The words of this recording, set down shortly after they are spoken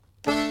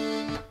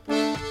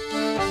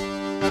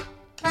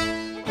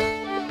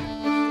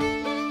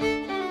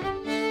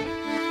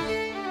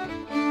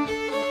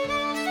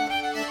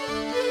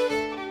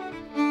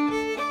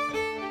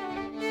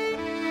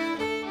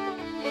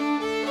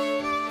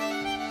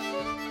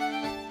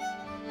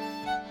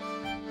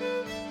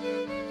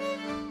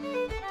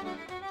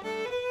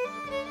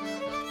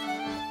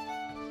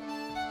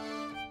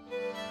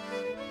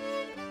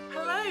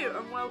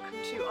and welcome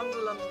to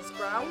Under London's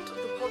Ground,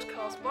 the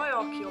podcast by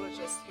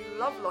archaeologists who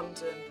love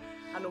London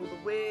and all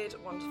the weird,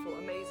 wonderful,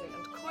 amazing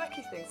and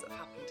quirky things that have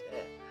happened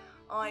here.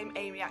 I'm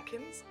Amy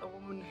Atkins, a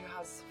woman who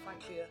has,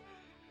 frankly,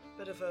 a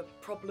bit of a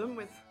problem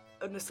with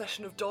an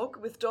obsession of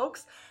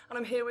dogs, and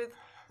I'm here with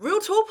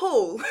Real Tall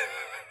Paul.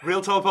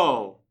 Real Tall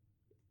Paul.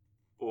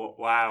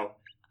 Wow.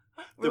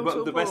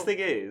 The best thing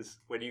is,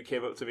 when you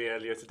came up to me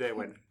earlier today,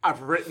 when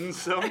I've written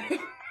some...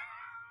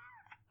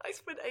 I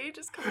spent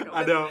ages coming up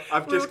I know.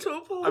 I've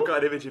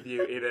got an image of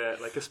you in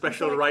a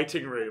special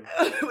writing room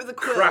with a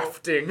quill.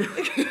 crafting.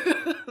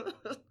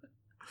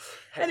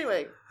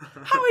 Anyway,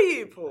 how are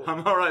you, Paul?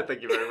 I'm all right,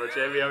 thank you very much,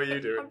 Amy. How are you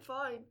doing? I'm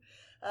fine.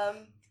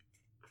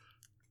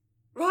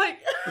 Right,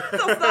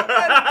 that's that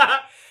then.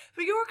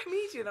 But you're a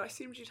comedian. I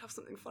assumed you'd have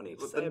something funny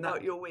to say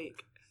about your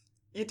week.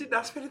 You didn't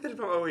ask me anything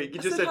about my week. You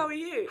I just said, how are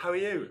you? How are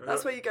you?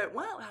 That's where you go,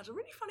 well, I had a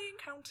really funny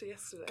encounter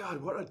yesterday.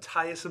 God, what a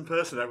tiresome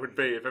person I would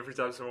be if every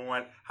time someone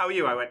went, how are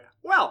you? I went,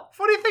 well,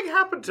 funny thing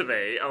happened to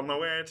me on the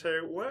way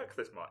to work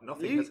this morning.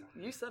 Nothing.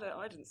 You said it,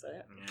 I didn't say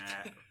it.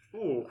 Yeah.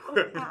 Ooh.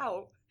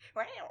 Wow.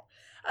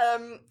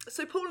 Wow.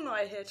 So Paul and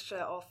I are here to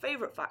share our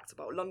favourite facts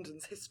about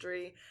London's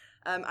history.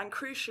 And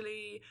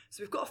crucially,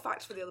 so we've got a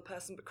fact for the other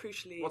person, but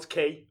crucially... What's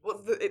key?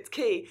 It's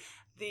key.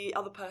 The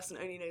other person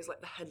only knows,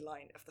 the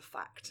headline of the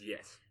fact.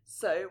 Yes.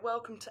 So,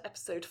 welcome to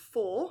episode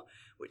 4,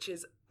 which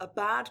is A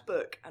Bad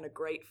Book and a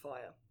Great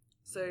Fire.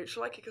 So,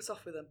 shall I kick us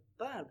off with a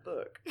bad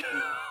book?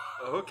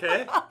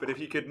 Okay, but if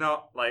you could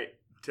not,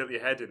 tilt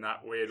your head in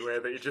that weird way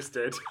that you just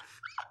did.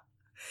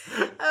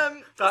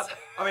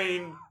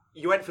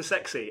 You went for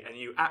sexy and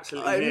you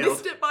absolutely nailed... I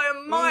missed it by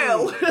a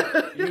mile!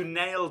 You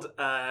nailed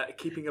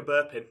keeping a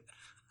burp in.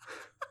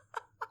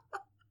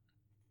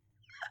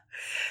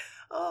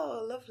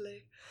 Oh,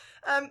 lovely.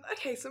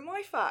 Okay, so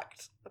my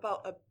fact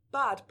about a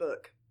bad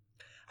book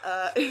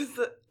is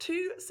that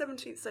 2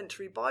 17th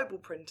century Bible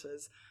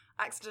printers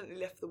accidentally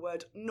left the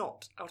word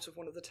not out of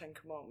one of the 10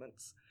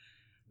 Commandments.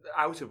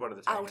 Out of one of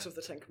the 10 Out of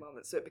the 10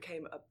 Commandments, so it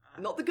became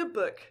not the good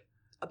book,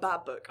 a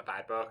bad book. A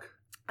bad book.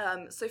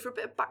 So for a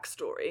bit of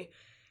backstory,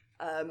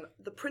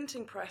 the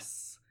printing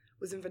press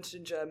was invented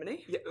in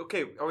Germany. Yeah,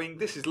 okay,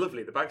 this is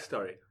lovely, the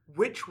backstory.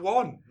 Which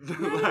one?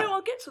 No,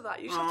 I'll get to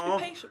that. You just have to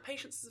be patient.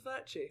 Patience is a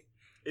virtue.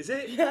 Is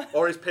it? Yeah.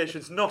 Or is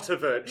patience not a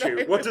virtue?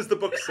 No. What does the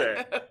book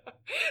say?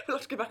 We'll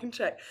have to go back and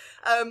check.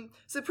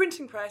 So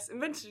printing press,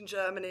 invented in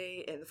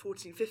Germany in the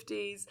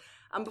 1450s,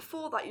 and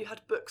before that you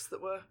had books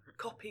that were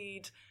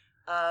copied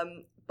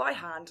by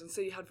hand, and so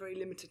you had very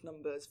limited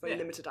numbers, very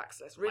limited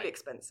access, really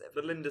expensive.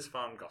 The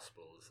Lindisfarne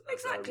Gospels.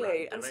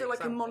 Exactly, and so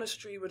a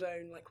monastery would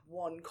own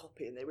one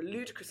copy, and they were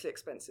ludicrously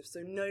expensive, so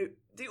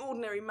the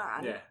ordinary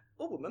man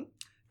or woman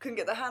couldn't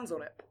get their hands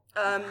on it.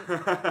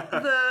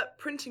 The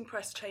printing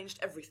press changed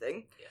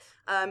everything,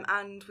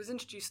 and was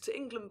introduced to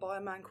England by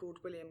a man called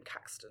William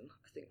Caxton,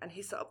 I think, and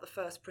he set up the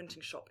first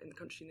printing shop in the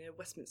country near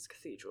Westminster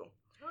Cathedral.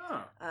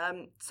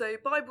 So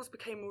Bibles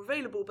became more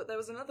available, but there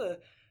was another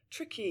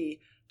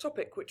tricky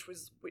topic, which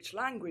was which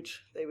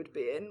language they would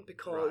be in,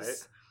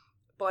 because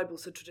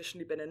Bibles had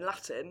traditionally been in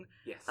Latin.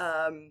 Yes.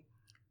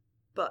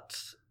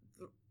 But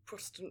the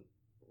Protestant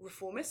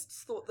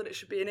Reformists thought that it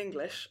should be in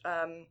English,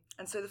 and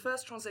so the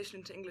first translation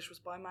into English was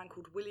by a man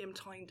called William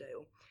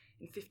Tyndale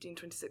in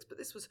 1526, but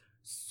this was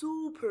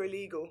super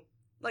illegal.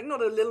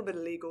 Not a little bit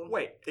illegal.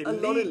 Wait, illegal?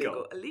 A lot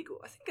illegal. Illegal,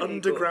 I think illegal.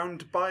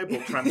 Underground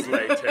Bible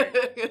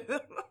translating.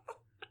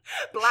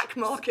 Black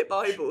market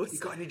Bibles. You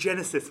got any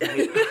Genesis,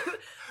 mate?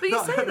 But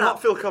you say that.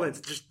 Not Phil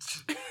Collins,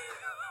 just...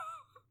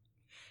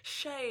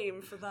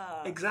 Shame for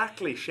that.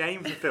 Exactly,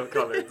 shame for Phil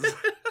Collins.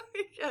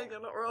 Yeah,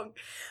 you're not wrong.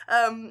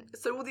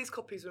 So all these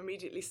copies were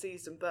immediately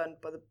seized and burned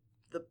by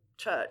the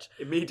church.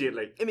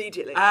 Immediately.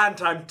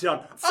 And I'm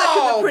done.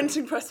 The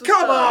printing press was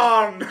come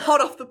burned. on!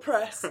 Hot off the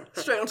press,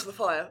 straight onto the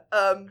fire.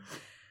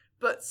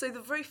 But so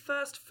the very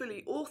first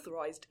fully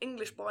authorised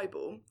English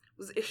Bible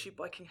was issued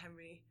by King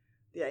Henry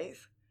VIII,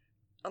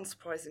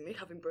 unsurprisingly,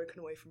 having broken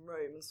away from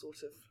Rome and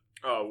sort of...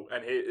 Oh,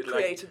 and he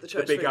created the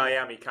church. The big I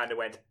am, he kind of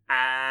went,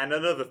 and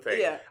another thing.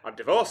 Yeah. I'm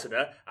divorcing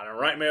her, and I'm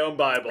writing my own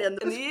Bible.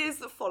 And in the years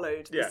that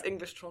followed this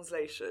English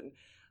translation,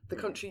 the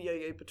country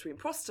yo-yoed between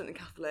Protestant and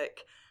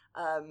Catholic,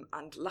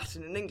 and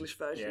Latin and English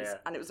versions. Yeah.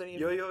 And it was only...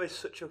 Yo-yo is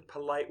such a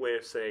polite way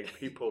of saying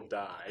people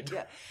died.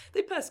 Yeah,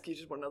 they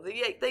persecuted one another.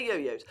 They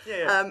yo-yoed.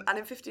 Yeah. And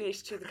in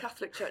 1582, the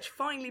Catholic Church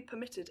finally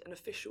permitted an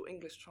official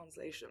English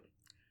translation.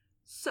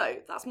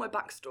 So, that's my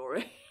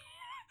backstory.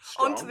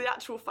 On to the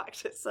actual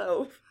fact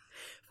itself.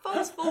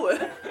 Fast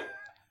forward.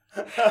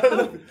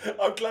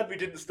 I'm glad we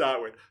didn't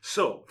start with.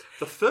 So,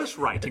 the first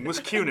writing was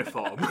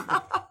cuneiform.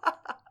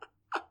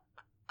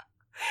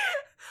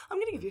 I'm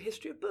going to give you a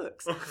history of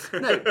books.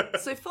 No,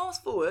 so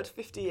fast forward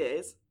 50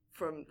 years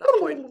from that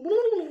point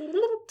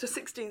to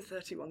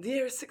 1631. The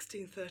year is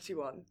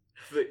 1631.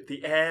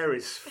 The air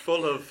is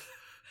full of...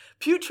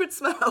 putrid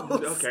smells.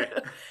 Okay.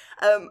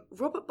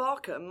 Robert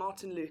Barker and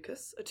Martin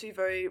Lucas are 2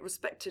 very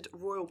respected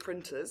royal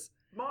printers.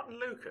 Martin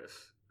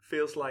Lucas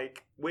feels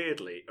like,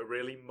 weirdly, a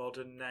really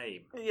modern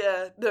name.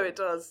 Yeah, no, it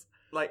does.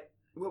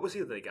 What was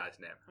the other guy's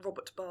name?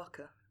 Robert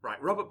Barker.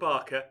 Right, Robert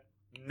Barker,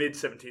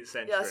 mid-17th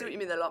century. Yeah, I see what you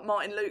mean. They're like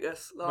Martin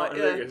Lucas. Like,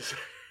 Martin Lucas.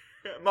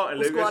 Martin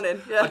What's Lucas. going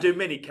on, yeah. I do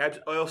minicabs.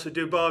 I also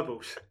do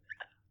Bibles.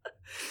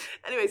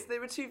 Anyways, they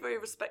were two very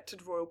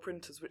respected royal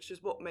printers, which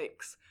is what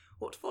makes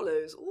what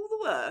follows all the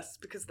worse,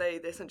 because they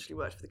essentially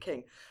worked for the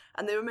king.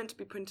 And they were meant to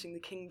be printing the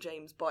King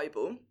James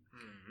Bible.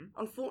 Mm-hmm.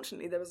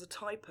 Unfortunately, there was a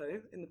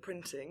typo in the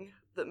printing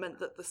that meant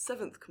that the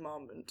 7th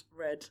commandment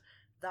read,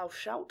 "Thou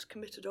shalt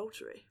commit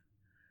adultery."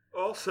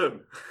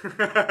 Awesome.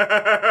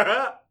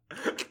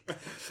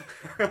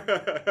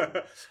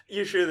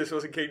 You sure this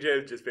wasn't King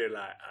James just being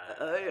like,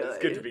 it's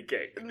good to be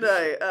king?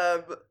 No.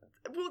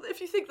 Well, if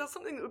you think that's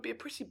something that would be a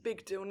pretty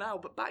big deal now,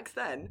 but back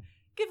then,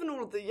 given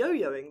all of the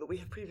yo-yoing that we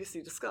have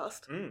previously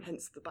discussed,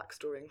 hence the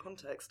backstory and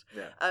context,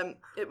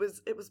 it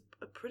was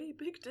a pretty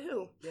big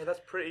deal. Yeah,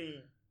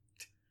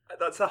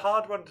 that's a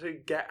hard one to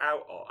get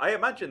out of. I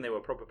imagine they were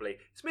probably,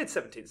 it's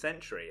mid-17th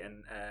century,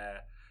 and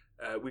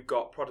we've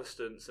got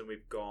Protestants and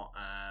we've got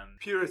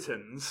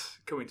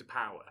Puritans coming to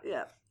power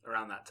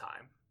around that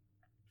time.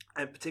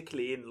 And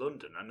particularly in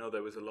London, I know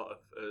there was a lot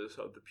of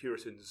sort of the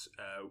Puritans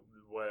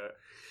were...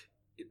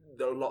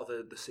 A lot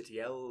of the city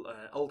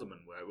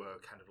aldermen were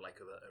kind of like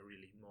a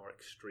really more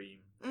extreme.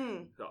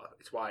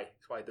 It's why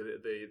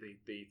the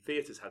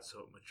theatres had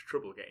so much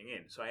trouble getting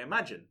in. So I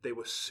imagine they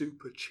were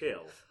super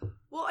chill.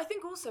 Well, I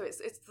think also it's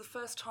the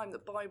first time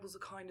that Bibles are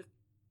kind of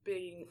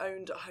being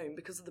owned at home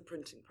because of the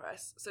printing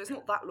press. So it's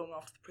not that long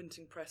after the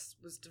printing press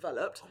was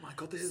developed. Oh my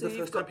God, this is the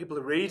first time people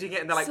are reading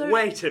it and they're like,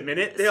 wait a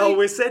minute, they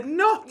always said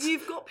not.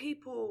 You've got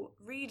people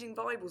reading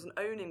Bibles and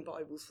owning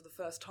Bibles for the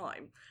first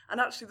time.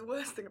 And actually the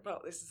worst thing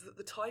about this is that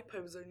the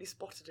typo was only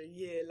spotted a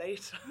year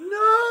later.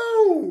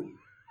 No!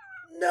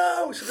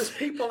 So there's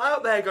people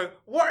out there going,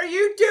 what are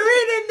you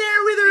doing in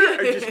there with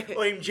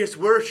her? I'm just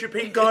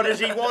worshipping God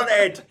as he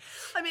wanted.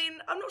 I mean,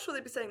 I'm not sure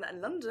they'd be saying that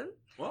in London.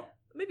 What?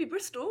 Maybe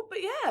Bristol,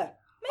 but yeah.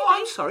 Maybe. Oh,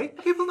 I'm sorry.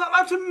 Are people not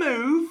allowed to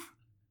move?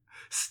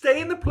 Stay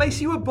in the place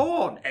you were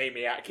born.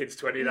 Amy Atkins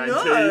 2019.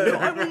 No,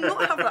 I will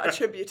not have that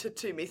attributed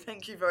to me.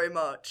 Thank you very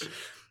much.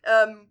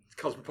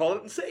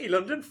 Cosmopolitan city,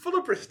 London, full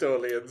of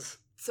Bristolians.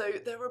 So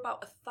there were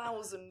about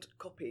 1,000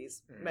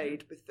 copies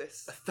made with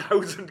this.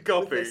 1,000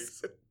 copies?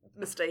 With this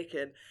mistake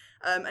in.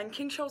 And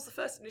King Charles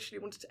I initially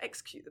wanted to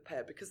execute the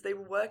pair because they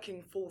were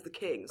working for the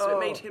king, so it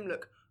made him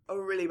look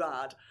really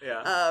bad.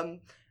 Yeah.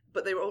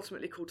 But they were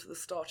ultimately called to the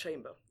Star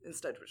Chamber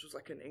instead, which was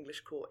like an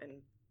English court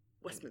in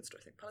Westminster,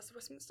 I think. Palace of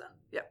Westminster?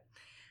 Yeah.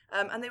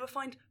 And they were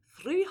fined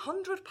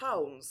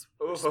 £300,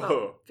 which is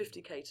about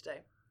 50k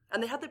today.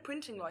 And they had their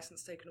printing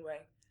licence taken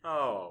away.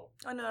 Oh.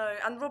 I know.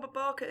 And Robert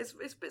Barker, it's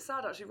a bit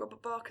sad actually.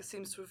 Robert Barker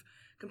seems to have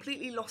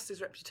completely lost his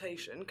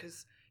reputation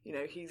because, you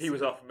know, he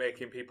was off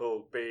making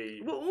people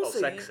be all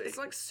sexy. It's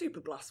like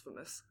super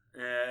blasphemous.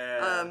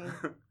 Yeah.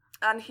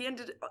 And he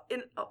ended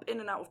up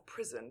in and out of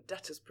prison,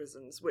 debtors'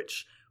 prisons,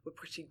 which were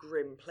pretty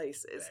grim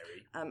places.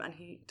 And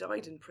he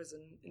died in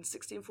prison in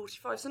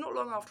 1645, so not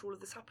long after all of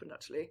this happened,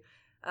 actually,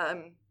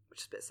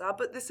 which is a bit sad.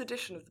 But this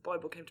edition of the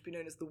Bible came to be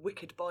known as the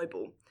Wicked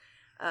Bible.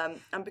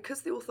 And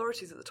because the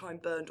authorities at the time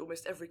burned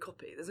almost every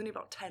copy, there's only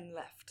about 10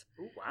 left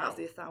out of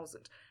the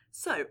 1,000.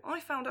 So I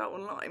found out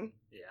online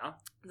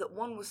that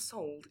one was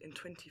sold in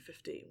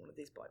 2015, one of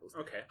these Bibles.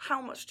 Okay.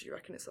 How much do you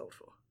reckon it sold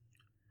for?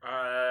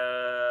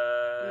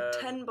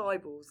 10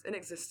 Bibles in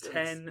existence.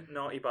 10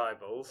 naughty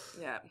Bibles.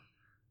 Yeah.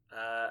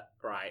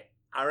 Right.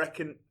 I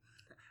reckon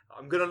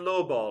I'm going to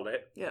lowball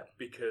it. Yeah.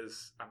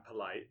 Because I'm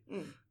polite.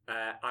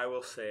 I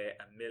will say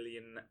 £1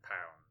 million.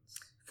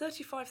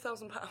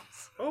 £35,000.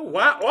 Oh,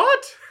 wow.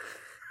 What?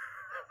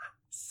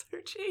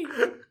 So cheap.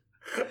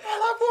 I'll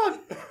have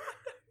one.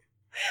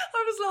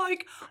 I was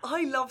like,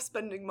 I love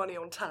spending money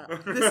on tap.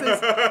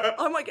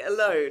 I might get a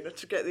loan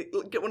to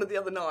get one of the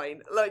other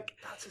 9. Like,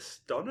 that's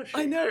astonishing.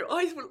 I know.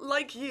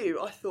 Like you,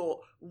 I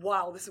thought,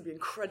 wow, this will be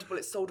incredible.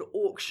 It's sold at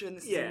auction.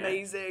 This is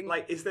amazing.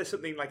 Like, is there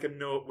something like a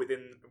note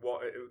within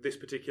this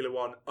particular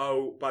one?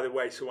 Oh, by the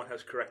way, someone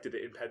has corrected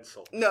it in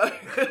pencil. No,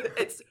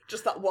 it's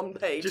just that one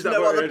page. Just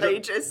no other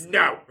pages.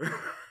 No.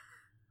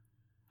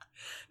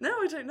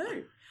 No, I don't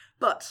know.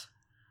 But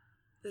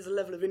there's a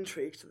level of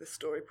intrigue to this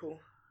story, Paul.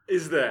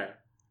 Is there?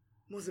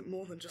 Was it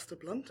more than just a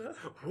blunder?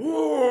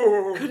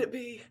 Whoa! Could it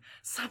be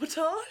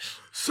sabotage?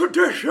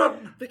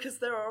 Sedition! Because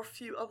there are a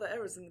few other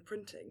errors in the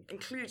printing,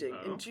 including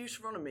in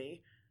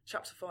Deuteronomy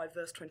chapter 5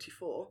 verse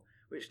 24,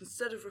 which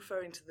instead of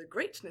referring to the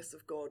greatness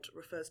of God,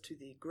 refers to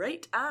the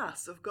great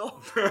ass of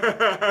God.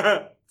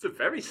 It's a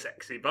very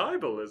sexy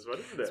Bible as well,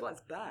 isn't it? That's why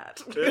it's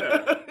bad.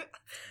 Yeah.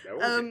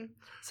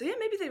 So yeah,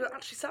 maybe they were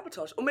actually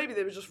sabotaged, or maybe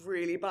they were just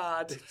really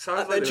bad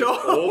at their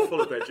job.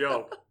 Awful at their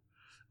job.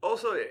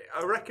 Also,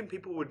 I reckon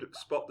people would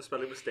spot the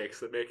spelling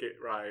mistakes that make it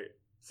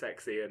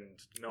sexy and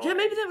not. Yeah,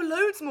 maybe there were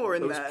loads more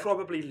in there. There was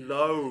probably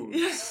loads.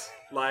 Yes.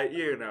 Like,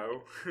 you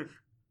know.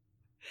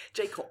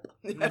 Jacob.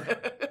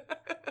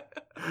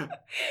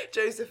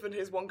 Joseph and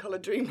his one-colour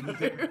dream.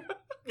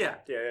 Yeah.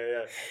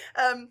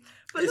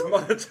 But his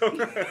mother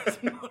tongue.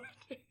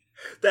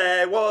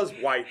 There was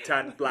white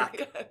and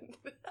black.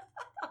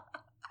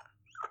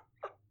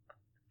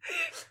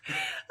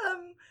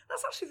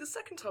 That's actually the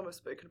second time I've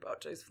spoken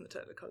about Joseph and the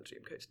Technicolor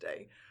Dreamcoat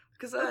today.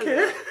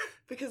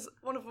 Because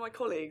one of my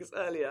colleagues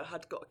earlier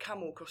had got a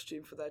camel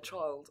costume for their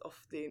child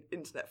off the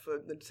internet for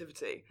the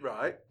nativity.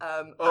 Right.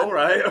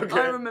 Right, okay.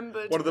 I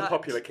remembered one of the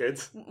popular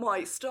kids.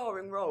 My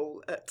starring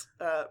role at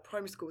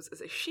primary school was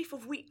as a sheaf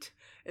of wheat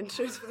in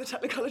Joseph and the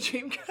Technicolor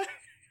Dreamcoat.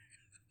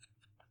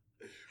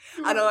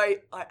 And I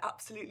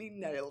absolutely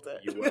nailed it.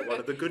 You were one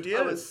of the good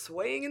years. I was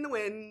swaying in the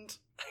wind.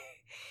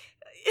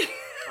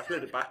 I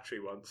played a battery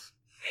once.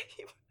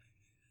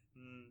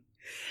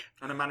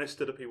 And a man who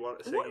stood up,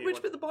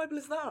 which bit of the Bible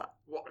is that?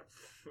 What?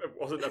 It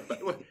wasn't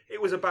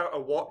it was about a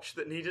watch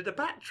that needed a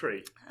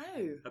battery.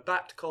 Oh. A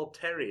bat called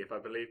Terry, if I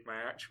believe my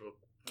actual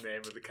name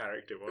of the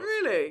character was.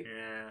 Really?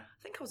 Yeah.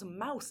 I think I was a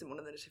mouse in one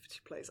of the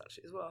nativity plays,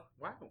 actually, as well.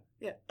 Wow.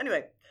 Yeah.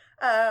 Anyway,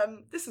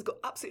 this has got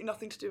absolutely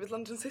nothing to do with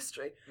London's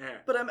history.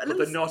 Yeah. But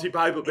the naughty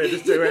Bible bit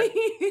is do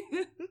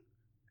it.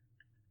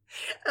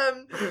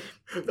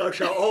 Thou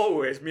shalt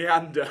always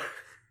meander.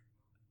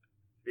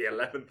 The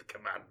 11th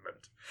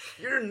commandment.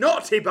 You're a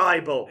naughty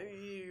Bible.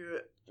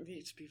 You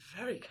need to be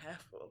very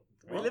careful.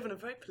 What? We live in a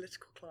very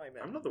political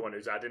climate. I'm not the one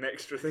who's adding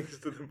extra things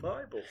to the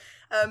Bible.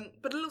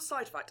 But a little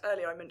side fact.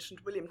 Earlier I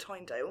mentioned William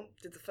Tyndale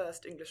did the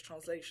first English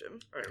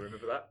translation. I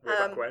remember that. Way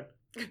back when.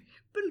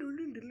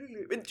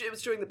 It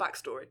was during the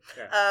backstory.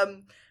 Yeah.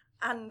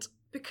 And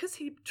because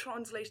he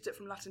translated it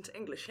from Latin to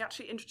English, he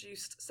actually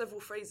introduced several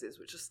phrases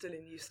which are still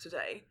in use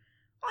today.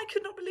 I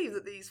could not believe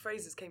that these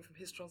phrases came from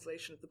his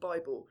translation of the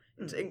Bible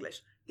into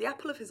English. The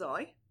apple of his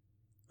eye,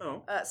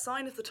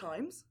 sign of the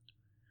times,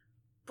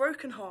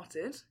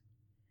 broken-hearted,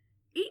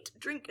 eat,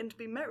 drink and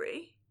be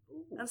merry,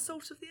 and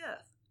salt of the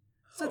earth.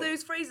 So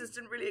those phrases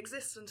didn't really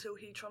exist until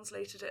he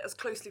translated it as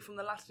closely from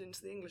the Latin into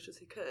the English as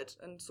he could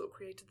and sort of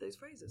created those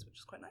phrases, which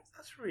is quite nice.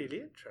 That's really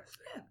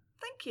interesting. Yeah,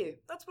 thank you.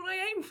 That's what I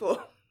aim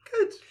for.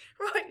 Good.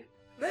 Right.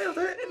 Nailed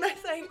it. No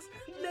thanks.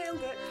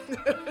 Nailed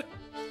it.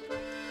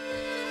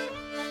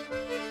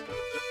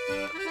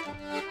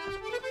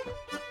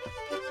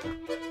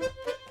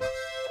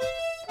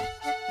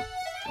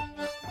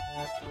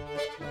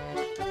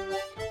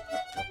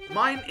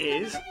 Mine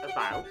is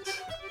about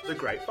the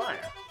Great Fire.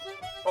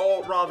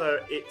 Or rather,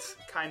 it's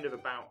kind of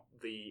about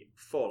the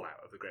fallout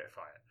of the Great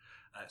Fire.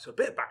 So a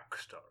bit of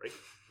backstory.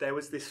 There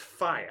was this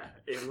fire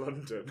in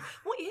London.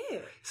 What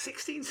year?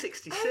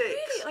 1666. Oh,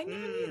 really? I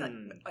never knew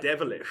that.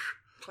 Devilish.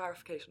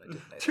 Clarification, I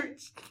didn't know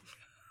that.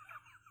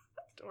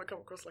 Don't want to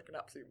come across like an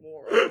absolute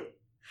moron.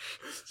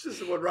 It's just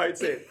someone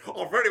writes in,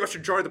 I very much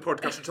enjoyed the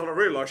podcast until I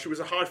realised she was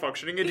a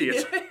high-functioning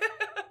idiot.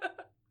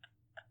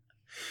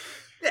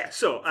 Yeah,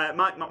 so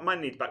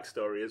mine needs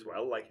backstory as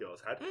well, like yours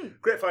had.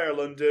 Great Fire of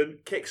London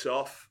kicks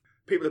off.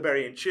 People are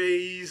burying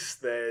cheese.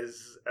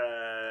 There's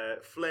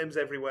flames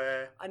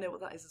everywhere. I know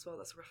what that is as well.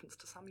 That's a reference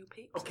to Samuel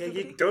Pepys. Okay,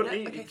 you don't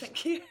need... Okay,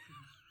 thank you.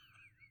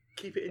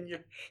 Keep it in your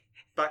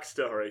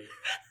backstory.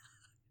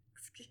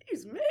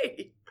 Excuse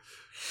me.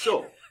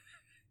 So,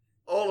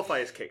 all the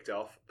fires kicked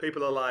off.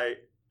 People are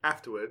like,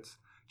 afterwards,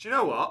 do you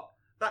know what?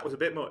 That was a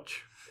bit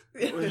much.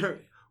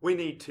 We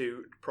need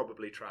to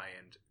probably try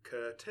and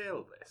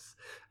curtail this.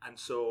 And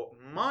so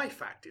my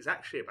fact is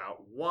actually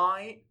about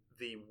why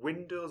the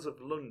windows of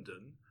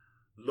London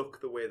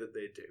look the way that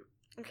they do.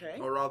 Okay.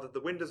 Or rather,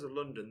 the windows of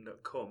London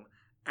that come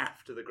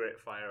after the Great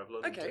Fire of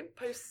London. Okay,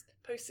 post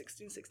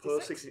 1666.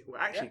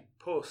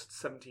 Post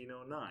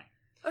 1709.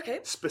 Okay.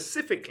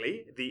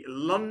 Specifically, the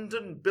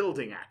London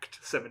Building Act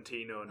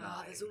 1709.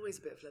 Oh, there's always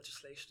a bit of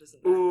legislation,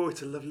 isn't there? Oh,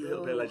 it's a lovely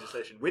little bit of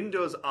legislation.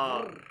 Windows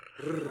are...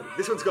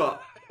 This one's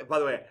got... By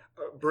the way,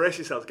 brace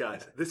yourselves,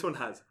 guys. This one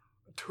has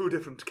 2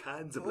 different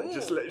kinds of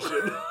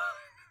legislation.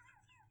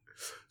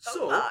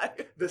 So,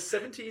 the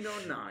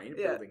 1709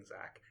 Buildings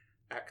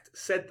Act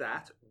said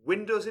that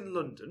windows in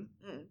London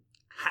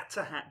had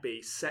to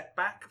be set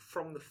back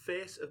from the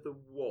face of the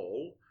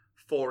wall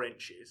 4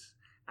 inches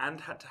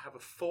and had to have a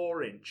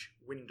 4-inch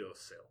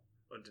windowsill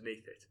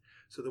underneath it.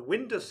 So the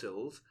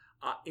windowsills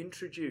are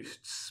introduced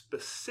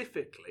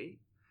specifically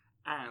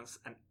as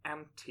an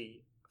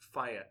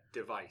anti-fire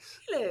device.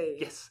 Really?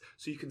 Yes.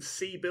 So you can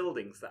see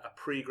buildings that are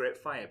pre-Great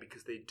Fire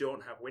because they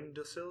don't have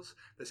windowsills.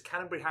 There's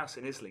Canterbury House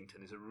in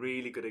Islington is a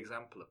really good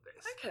example of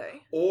this.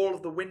 Okay. All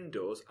of the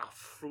windows are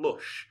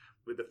flush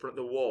with the front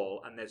of the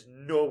wall and there's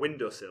no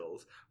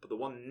windowsills, but the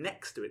one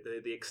next to it,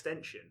 the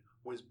extension,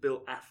 was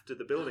built after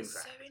the Buildings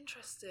Act. So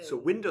interesting. So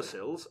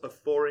windowsills of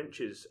 4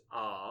 inches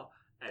are,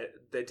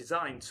 they're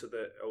designed so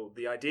that,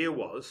 the idea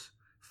was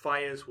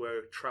fires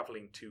were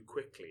travelling too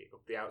quickly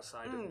up the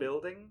outside of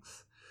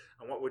buildings.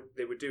 And what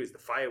they would do is the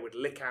fire would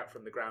lick out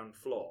from the ground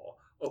floor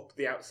up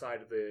the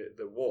outside of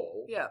the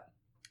wall. Yeah.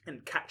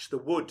 And catch the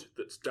wood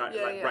that's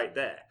right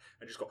there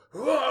and just go,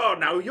 whoa,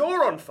 now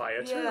you're on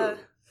fire too. Yeah.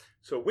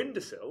 So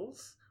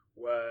windowsills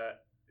were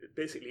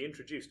basically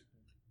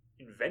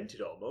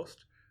invented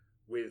almost,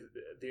 with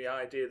the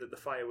idea that the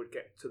fire would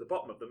get to the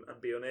bottom of them and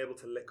be unable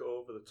to lick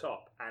over the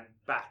top and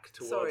back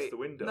towards the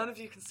window. None of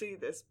you can see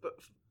this, but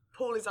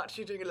Paul is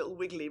actually doing a little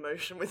wiggly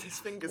motion with his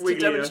fingers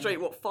Wiggly, to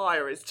demonstrate what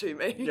fire is to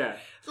me. Yeah.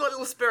 It's like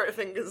little spirit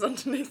fingers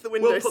underneath the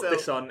windowsill. We'll put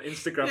this on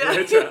Instagram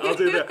later. I'll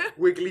do the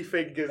wiggly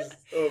fingers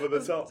over the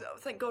top.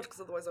 Thank God,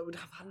 because otherwise I would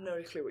have had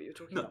no clue what you were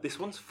talking about. No, this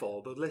one's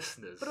for the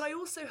listeners. But I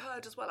also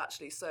heard as well,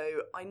 actually,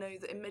 so I know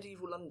that in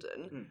medieval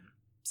London,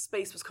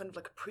 space was kind of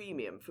like a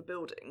premium for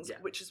buildings,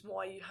 which is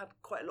why you had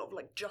quite a lot of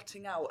like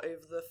jutting out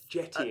over the...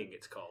 Jettying,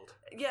 it's called.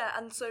 Yeah,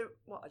 and so...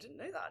 Well, I didn't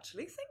know that,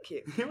 actually. Thank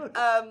you. You're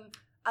welcome.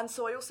 And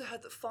so I also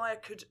heard that fire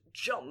could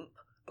jump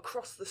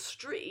across the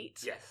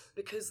street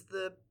because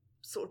the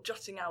sort of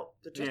jutting out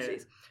the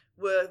jetties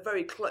were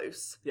very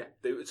close. Yeah,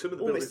 some of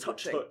the buildings would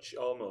touch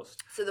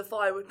almost. So the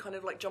fire would kind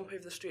of like jump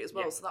over the street as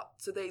well. Yeah.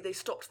 So they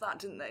stopped that,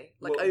 didn't they?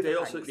 Like well,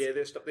 overhangs.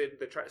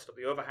 They tried to stop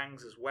the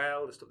overhangs as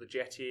well. They stopped the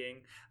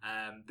jettying.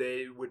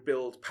 They would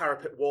build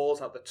parapet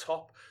walls at the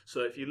top.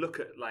 So if you look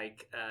at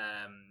like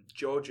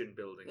Georgian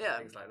buildings and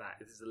things like that,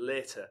 this is a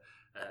later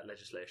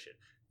legislation.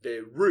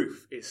 The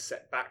roof is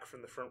set back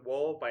from the front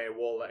wall by a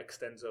wall that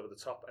extends over the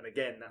top, and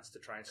again, that's to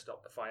try and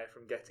stop the fire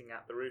from getting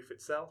at the roof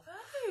itself.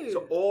 Oh.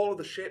 So all of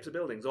the shapes of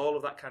buildings, all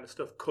of that kind of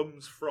stuff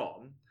comes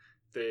from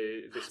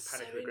this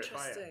Panic of the Great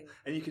Fire.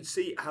 And you can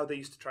see how they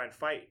used to try and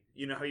fight.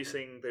 You know how you're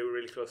saying they were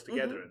really close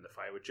together and the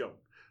fire would jump?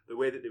 The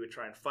way that they would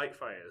try and fight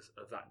fires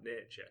of that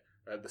nature,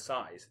 the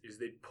size, is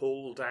they'd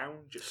pull down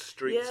just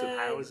streets of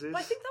houses.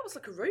 But I think that was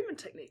like a Roman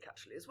technique,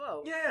 actually, as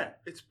well. Yeah,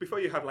 it's before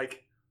you have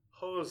like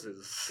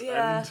hoses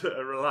and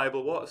a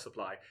reliable water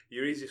supply.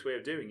 Your easiest way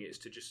of doing it is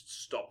to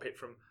just stop it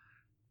from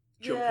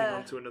jumping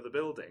onto another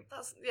building.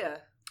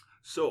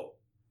 So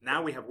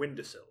now we have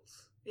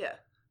windowsills. Yeah.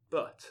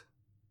 But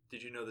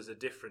did you know there's a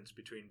difference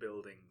between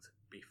buildings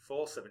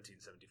before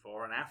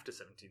 1774 and after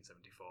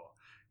 1774?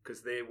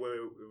 Because they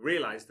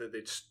realised that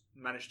they'd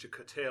managed to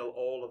curtail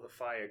all of the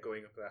fire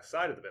going up that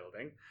side of the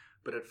building,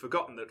 but had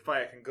forgotten that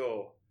fire can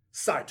go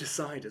side to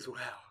side as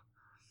well.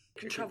 It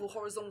can travel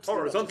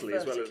horizontally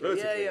as well as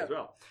vertically as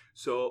well.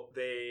 So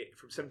they,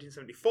 from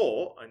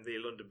 1774, and the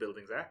London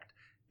Buildings Act,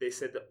 they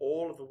said that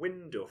all of the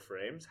window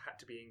frames had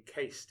to be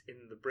encased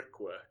in the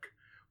brickwork,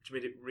 which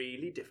made it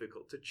really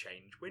difficult to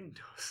change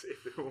windows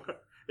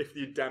if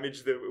you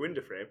damaged the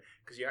window frame,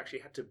 because you actually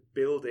had to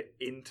build it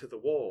into the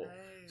wall.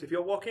 Oh. So if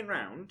you're walking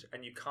around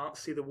and you can't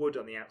see the wood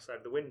on the outside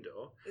of the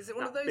window, is it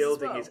one of those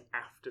building as well? is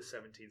after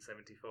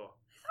 1774.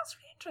 That's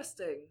really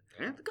interesting.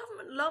 Yeah? The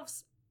government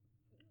loves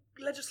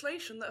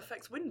legislation that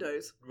affects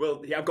windows.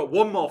 Well, yeah, I've got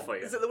one more for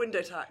you. Is it the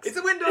window tax? It's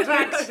a window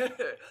tax!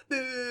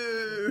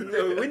 Boo!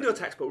 No, window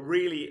tax, but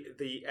really,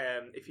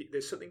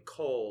 there's something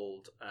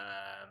called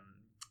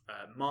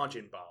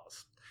margin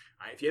bars.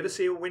 If you ever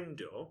see a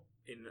window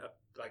in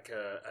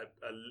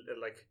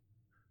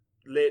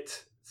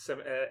late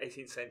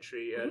 18th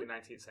century, early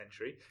 19th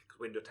century, because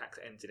window tax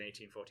ends in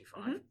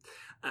 1845,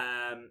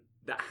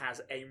 that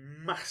has a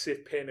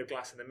massive pane of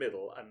glass in the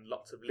middle and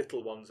lots of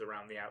little ones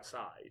around the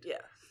outside.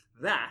 Yeah.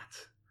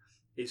 That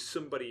is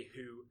somebody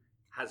who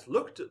has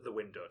looked at the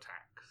window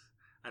tax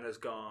and has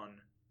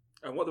gone,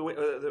 and what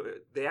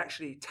they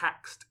actually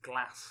taxed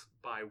glass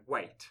by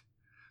weight.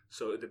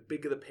 So the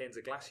bigger the panes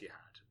of glass you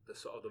had, the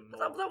sort of the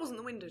more. That wasn't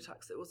the window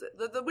tax, though, was it?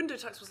 The window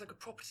tax was like a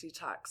property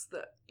tax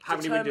that how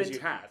many windows you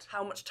had,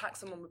 how much tax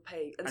someone would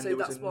pay, and so there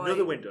was that's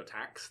another window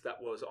tax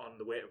that was on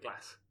the weight of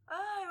glass.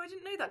 Oh, I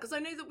didn't know that, because I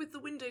know that with the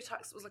window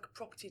tax, it was like a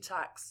property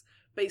tax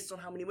based on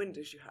how many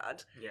windows you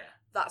had. Yeah.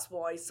 That's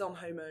why some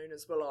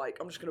homeowners were like,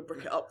 I'm just going to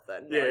brick it up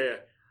then.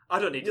 Yeah. I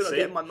don't need to see. You're not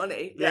getting my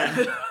money. Yeah.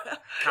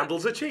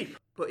 Candles are cheap.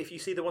 But if you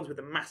see the ones with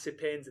the massive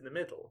panes in the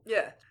middle,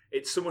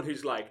 it's someone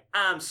who's like,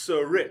 I'm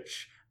so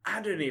rich, I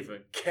don't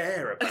even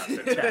care about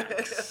the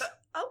tax.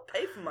 I'll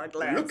pay for my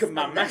glass. Look at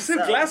my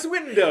massive glass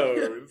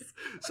windows.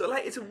 So,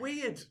 like, it's a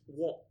weird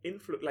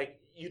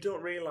you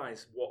don't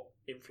realise what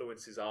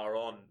influences are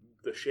on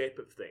the shape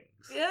of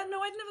things. Yeah,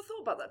 no, I'd never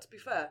thought about that, to be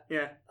fair.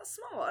 Yeah. That's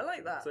smart, I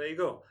like that. So there you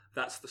go.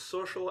 That's the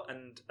social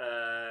and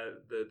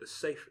the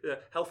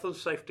health and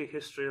safety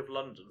history of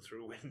London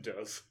through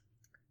windows.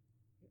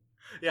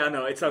 Yeah,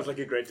 no, it sounds like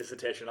a great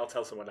dissertation. I'll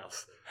tell someone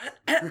else.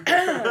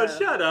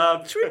 Shut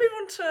up. Should we move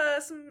on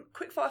to some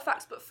quick-fire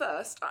facts? But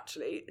first,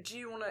 actually, do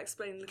you want to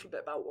explain a little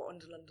bit about what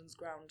Under London's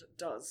Ground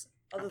does,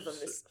 other than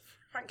this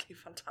frankly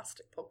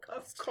fantastic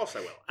podcast? Of course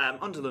I will.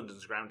 Under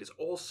London's Ground is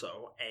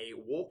also a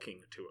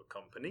walking tour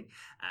company.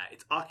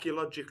 It's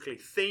archaeologically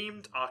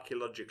themed,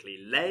 archaeologically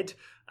led,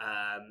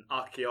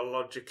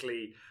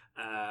 archaeologically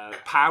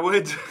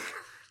powered.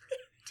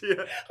 Yeah.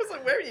 I was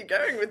like, where are you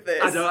going with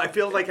this? I know, I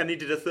feel like I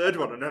needed a third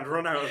one and I'd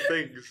run out of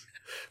things.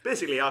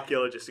 Basically,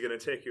 archaeologists are going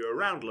to take you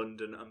around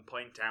London and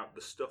point out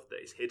the stuff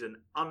that is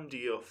hidden under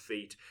your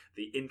feet,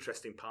 the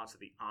interesting parts of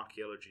the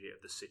archaeology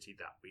of the city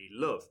that we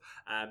love.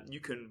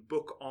 You can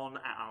book on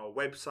at our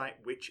website,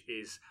 which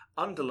is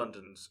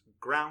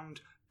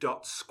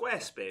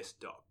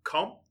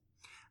underlondonsground.squarespace.com.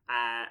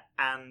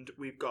 And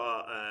we've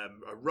got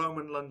a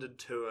Roman London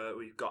tour.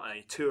 We've got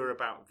a tour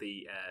about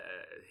the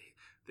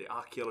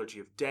archaeology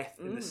of death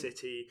in the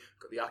city.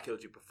 We've got the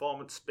archaeology of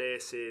performance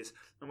spaces,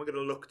 and we're going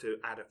to look to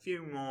add a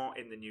few more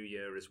in the new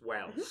year as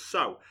well.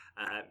 So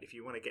if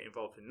you want to get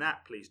involved in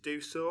that, please do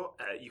so.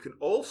 You can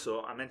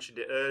also, I mentioned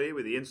it earlier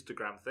with the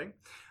Instagram thing,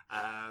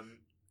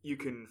 you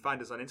can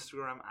find us on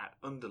Instagram at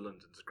Under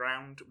London's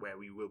Ground, where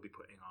we will be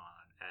putting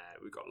on,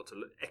 we've got lots of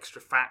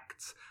extra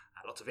facts,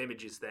 lots of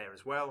images there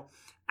as well.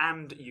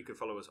 And you can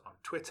follow us on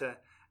Twitter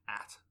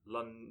at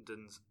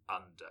London's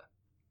Under.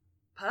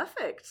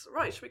 Perfect.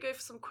 Right, should we go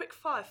for some quick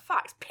fire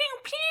facts? Pew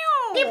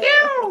pew! Pew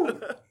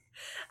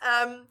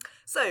pew!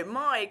 So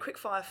my quick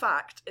fire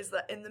fact is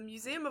that in the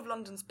Museum of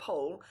London's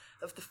poll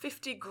of the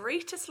 50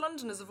 greatest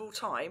Londoners of all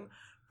time,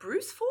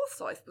 Bruce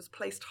Forsyth was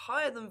placed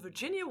higher than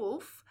Virginia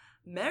Woolf,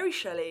 Mary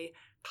Shelley,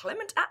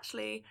 Clement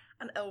Attlee,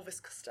 and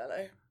Elvis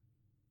Costello.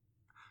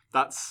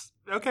 That's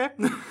okay.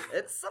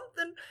 It's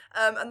something.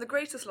 And the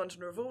greatest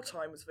Londoner of all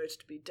time was voted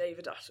to be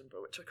David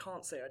Attenborough, which I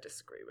can't say I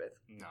disagree with.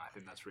 No, I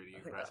think that's really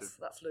impressive.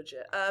 That's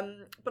legit.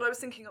 But I was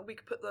thinking we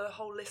could put the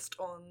whole list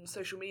on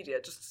social media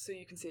just so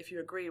you can see if you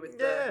agree with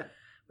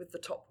the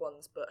top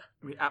ones. But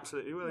we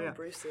absolutely will. Yeah,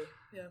 Brucey.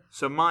 Yeah.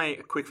 So my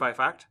quickfire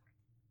fact.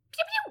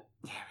 Pew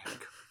pew. Yeah.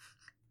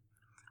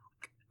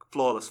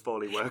 Flawless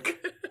Foley work.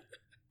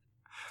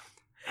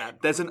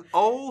 There's an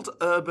old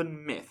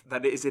urban myth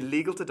that it is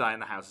illegal to die in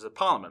the Houses of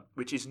Parliament,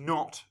 which is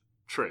not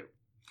true.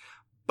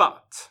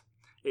 But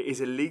it is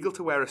illegal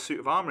to wear a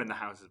suit of armour in the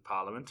Houses of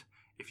Parliament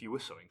if you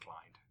were so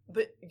inclined.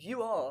 But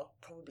you are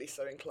probably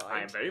so inclined.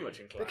 I am very much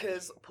inclined.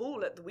 Because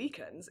Paul, at the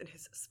weekends, in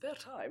his spare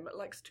time,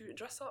 likes to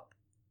dress up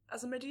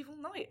as a medieval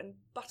knight and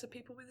batter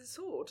people with his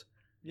sword.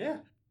 Yeah.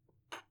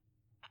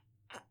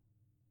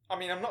 I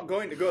mean, I'm not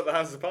going to go to the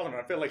Houses of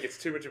Parliament. I feel like it's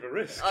too much of a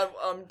risk.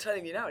 I'm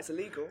telling you now, it's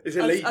illegal. It's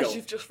illegal. As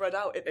you've just read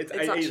out, it's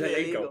actually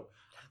illegal.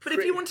 But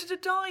if you wanted to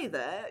die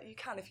there, you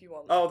can if you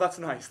want. Oh, that's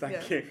nice.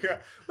 Thank you.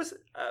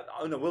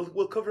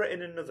 We'll cover it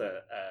in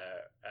another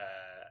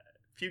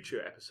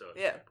future episode.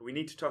 Yeah. But we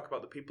need to talk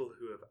about the people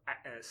who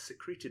have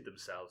secreted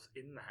themselves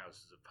in the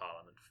Houses of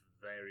Parliament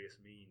for various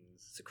means.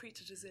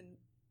 Secreted as in?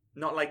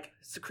 Not like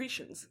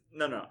secretions.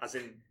 No, as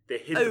in they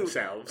hid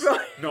themselves.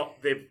 Right.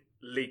 Not they've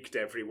leaked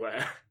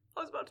everywhere. I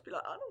was about to be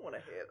like, I don't want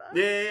to hear that.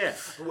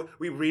 Yeah.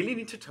 We really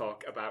need to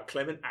talk about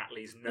Clement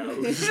Attlee's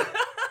nose.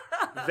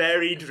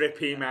 Very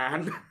drippy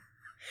man.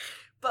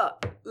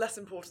 But less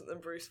important than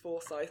Bruce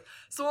Forsyth.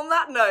 So on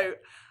that note,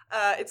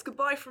 it's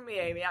goodbye from me,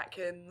 Amy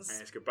Atkins. And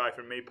it's goodbye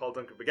from me, Paul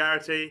Duncan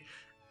Bagarity.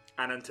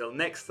 And until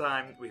next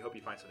time, we hope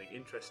you find something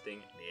interesting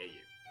near you.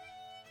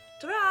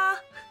 Ta-ra!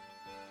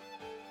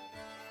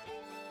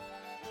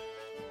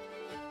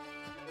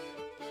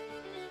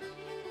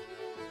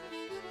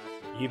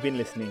 You've been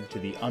listening to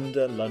the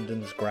Under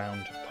London's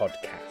Ground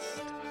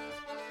podcast.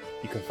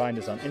 You can find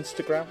us on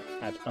Instagram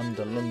at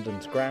Under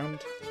London's Ground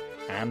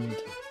and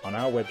on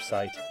our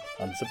website,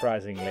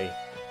 unsurprisingly,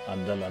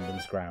 Under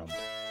London's Ground,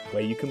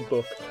 where you can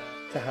book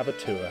to have a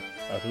tour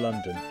of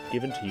London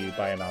given to you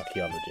by an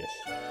archaeologist.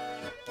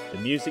 The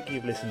music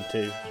you've listened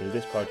to through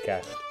this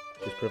podcast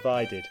is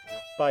provided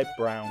by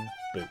Brown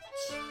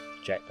Boots.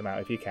 Check them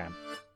out if you can.